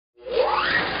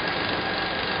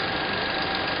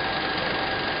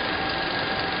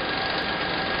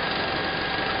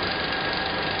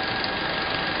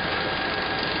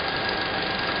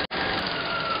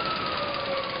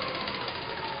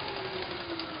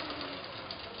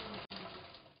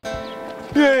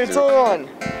Yeah, it's on.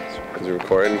 Is it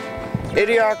recording?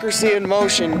 Idiocracy in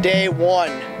motion, day 1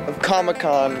 of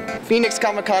Comic-Con. Phoenix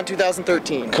Comic-Con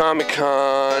 2013.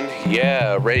 Comic-Con,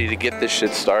 yeah, ready to get this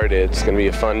shit started. It's gonna be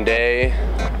a fun day.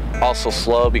 Also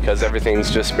slow because everything's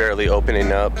just barely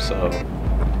opening up, so.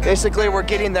 Basically, we're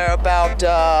getting there about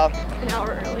an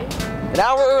hour early. An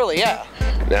hour early, yeah.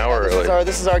 An hour early.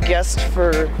 This is our guest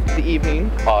for the evening.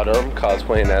 Autumn,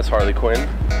 cosplaying as Harley Quinn.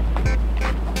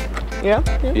 Yeah.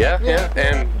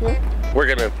 And we're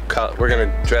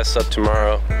gonna dress up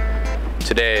tomorrow.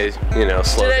 Today, you know,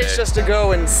 slow Today's day. just to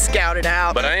go and scout it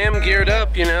out. But I am geared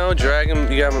up, you know.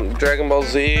 You got Dragon Ball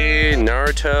Z,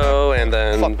 Naruto, and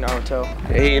then. Fuck Naruto.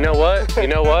 Hey, you know what? You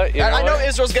know what? I know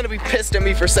Israel's gonna be pissed at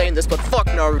me for saying this, but fuck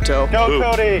Naruto. No,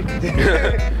 Cody.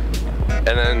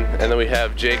 And then we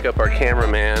have Jacob, our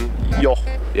cameraman. Yo.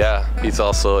 Yeah, he's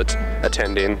also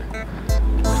attending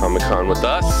Comic-Con with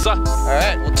us.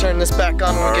 Alright, we'll turn this back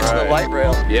on when we get to the light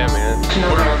rail. Yeah, man.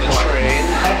 We're on the train,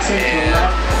 and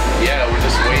yeah, we're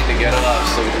just waiting to get off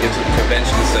so we can get to the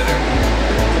convention center.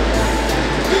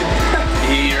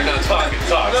 You're not talking,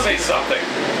 talk, say something.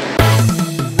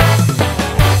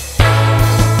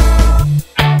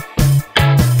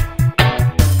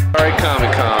 Alright,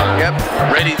 Comic-Con. Yep.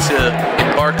 Ready to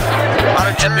embark on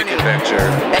an epic adventure.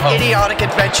 An idiotic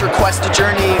adventure quest to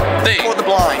journey for the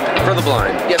blind. For the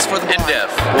blind. Yes, for the blind. And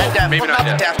deaf. And deaf. Maybe well, not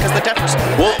the deaf, because the deaf are...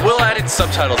 We'll add in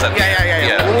subtitles at the end.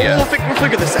 Yeah. We'll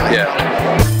figure this out. Yeah.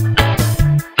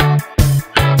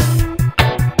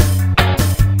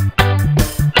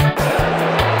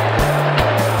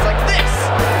 It's like this.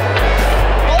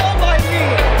 All by me.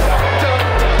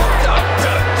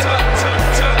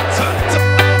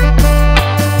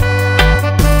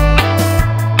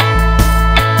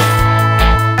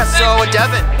 So,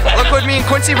 Devin, look what me and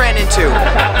Quincy ran into.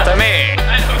 To me.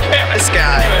 This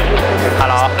guy.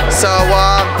 Hello. So,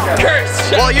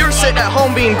 while you were sitting at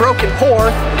home being broken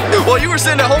poor,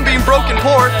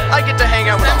 I get to hang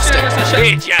out with Austin.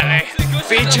 Feed jelly.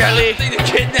 Feed jelly.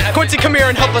 Quincy, come here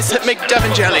and help us make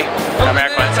Devin jelly. Come here,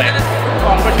 Quincy.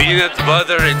 Peanut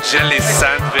butter and jelly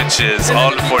sandwiches,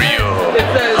 all for you.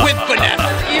 With banana.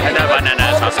 And the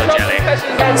banana is also jelly.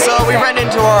 So we ran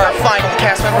into our final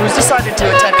cast member who's decided to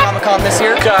attend Comic-Con this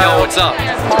year. Yo, what's up?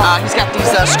 He's got these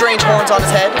strange horns on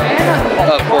his head.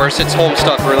 Of course, it's home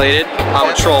stuff related. I'm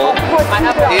a troll.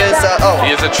 He is,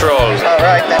 He is a troll.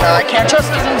 Alright, then I can't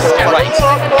trust him. Right.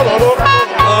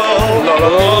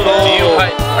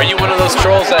 Are you one of those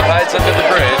trolls that hides under the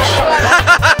bridge?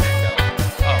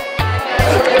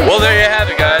 Well, there you have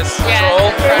it, guys.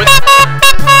 Troll with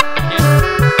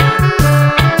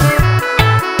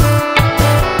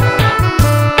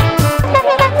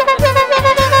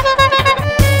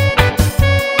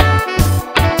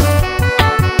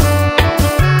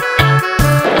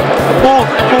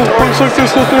Looks like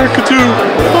there's nothing I could do.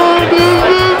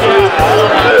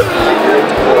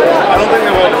 I don't think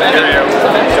they will video.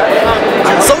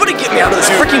 Somebody get me out of this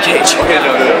freaking cage.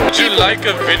 Would you like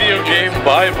a video game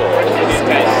Bible?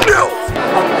 No!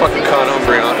 fucking con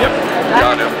hombre on. Yep.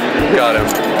 Got him.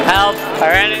 Help. I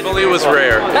ran If only it was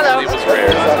rare. Hello. If only it was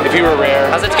rare. If you were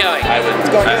rare, How's it going? I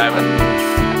would.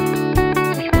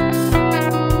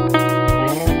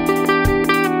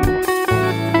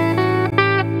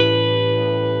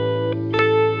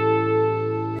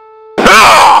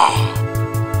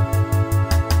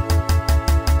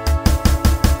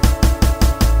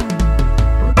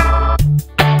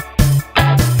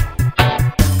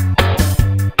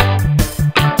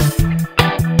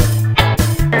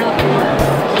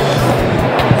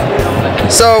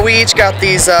 So we each got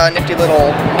these nifty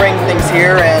little ring things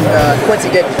here, and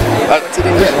Quincy didn't.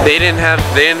 They didn't have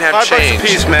 $5 change. a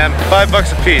piece, man. $5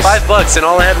 a piece. $5 and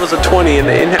all I had was a 20 and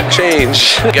they didn't have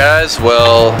change. Guys,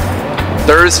 well,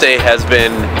 Thursday has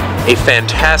been a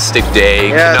fantastic day.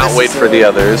 Yeah, Cannot wait for the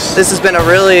others. This has been a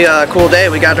really cool day.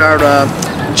 We got our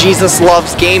Jesus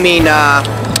Loves Gaming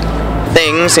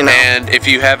things, you know. And if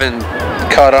you haven't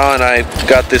caught on, I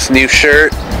got this new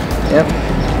shirt. Yep.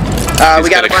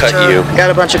 We got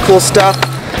a bunch of cool stuff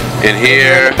In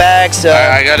here. in the bags.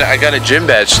 I got a gym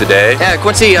badge today. Yeah,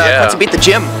 Quincy beat the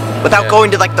gym without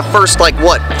going to like the first what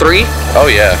 3? Oh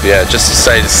yeah. Just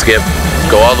decided to skip,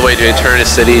 go all the way to Eternity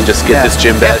City and just get this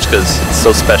gym badge because it's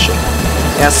so special.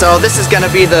 Yeah, so this is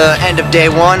gonna be the end of day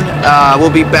 1. We'll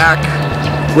be back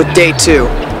with day 2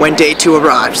 when day 2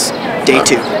 arrives. Day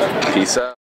 2. Peace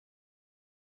out.